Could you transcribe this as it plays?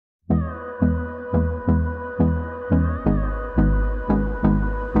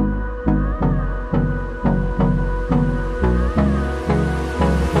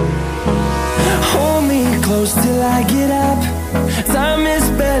close till I get up. Time is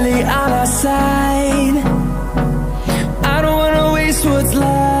barely on our side. I don't wanna waste what's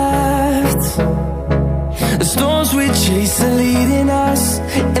left. The storms we chase are leading us,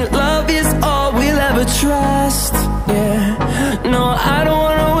 and love is all we'll ever trust. Yeah, no, I don't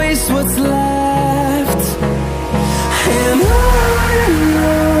wanna waste what's left. And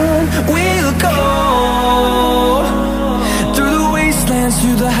on we'll go, through the wastelands,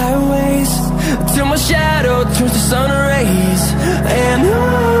 through the highways, till my shadow turns to sun rays. And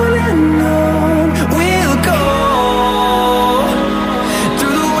on we'll go,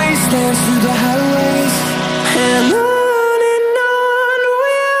 through the wastelands, through the highways, and on we'll go.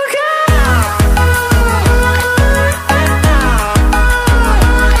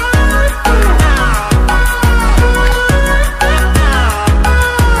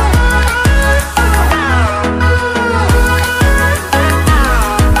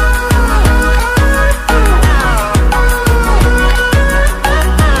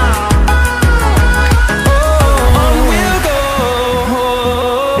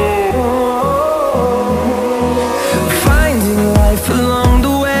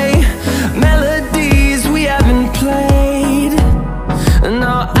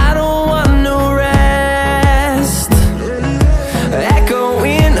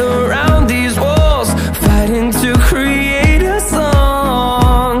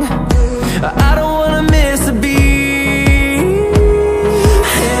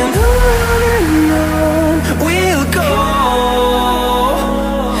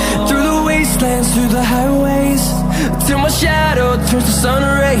 Through the highways, till my shadow turns to sun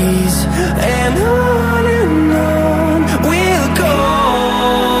rays. And on we'll go,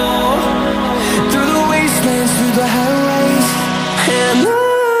 through the wastelands, through the highways, and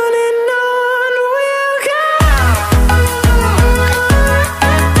on we'll go.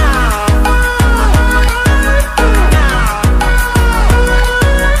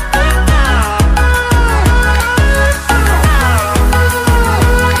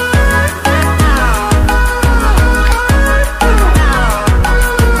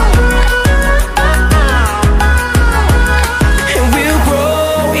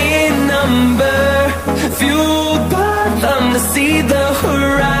 See the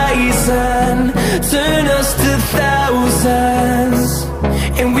horizon turn us to thousands,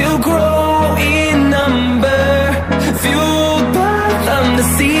 and we'll grow in number, fueled by them. To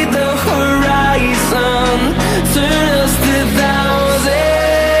see the horizon turn us to thousands,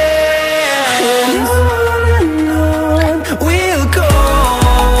 and on we'll go,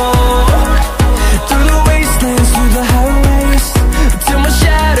 through the wastelands, through the highways, till my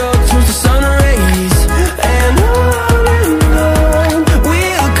shadow turns to sun rays. And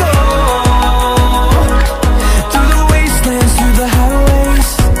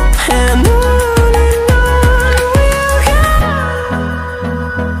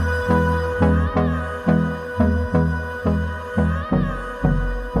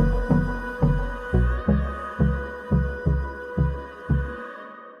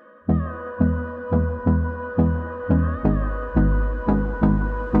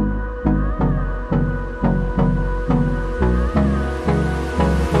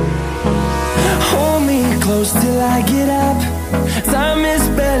close till I get up. Time is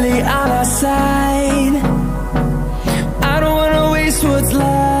barely on our side. I don't wanna waste what's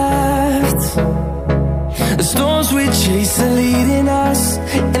left. The storms we chase are leading us,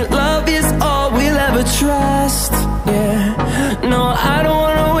 and love is all we'll ever trust. Yeah, no, I don't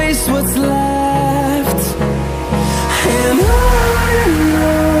wanna waste what's left. And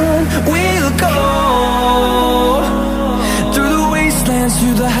on we'll go, through the wastelands,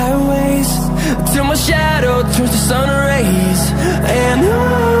 through the highways, till my shadow turns to sun rays. And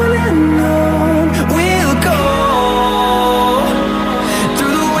on we'll go,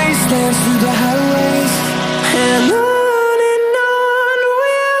 through the wastelands, through the highways, and on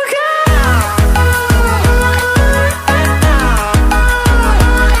we'll go.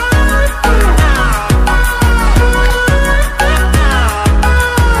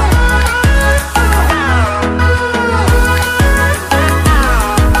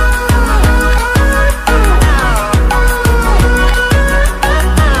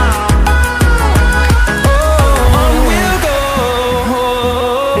 On we'll go,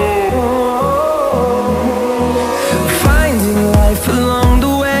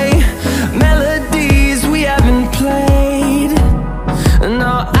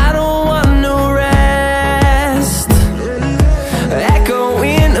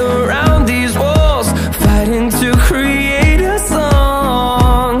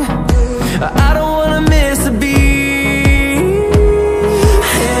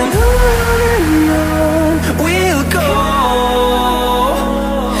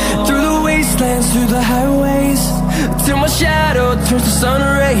 the highways, till my shadow turns to sun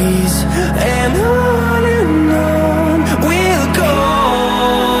rays. And on we'll go,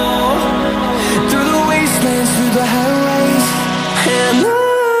 through the wastelands, through the highways. And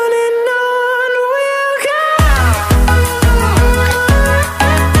on we'll go.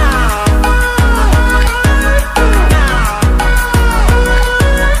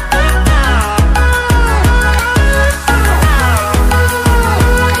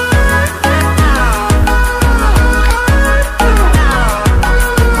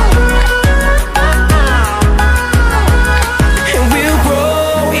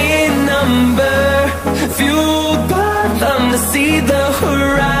 See the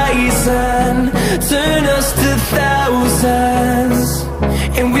horizon, turn us to thousands,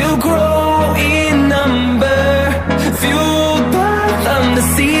 and we'll grow in number, fueled by them to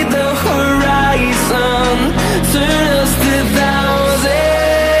see the horizon, turn us to thousands.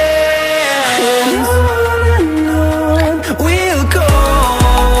 And on we'll go,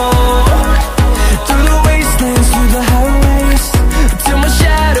 through the wastelands, through the highways, till my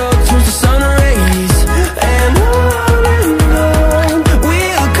shadow turns to sun rays. And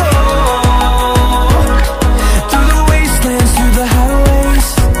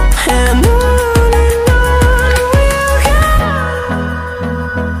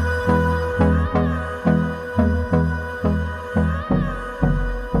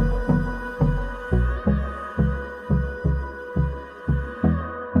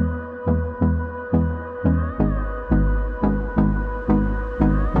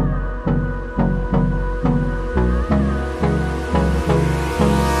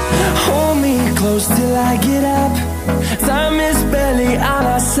close till I get up. Time is barely on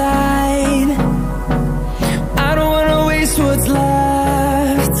our side. I don't wanna waste what's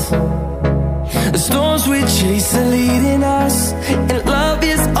left. The storms we chase are leading us, and love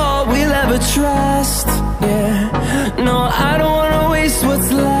is all we'll ever trust. Yeah, no, I don't wanna waste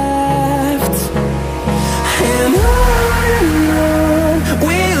what's left. And on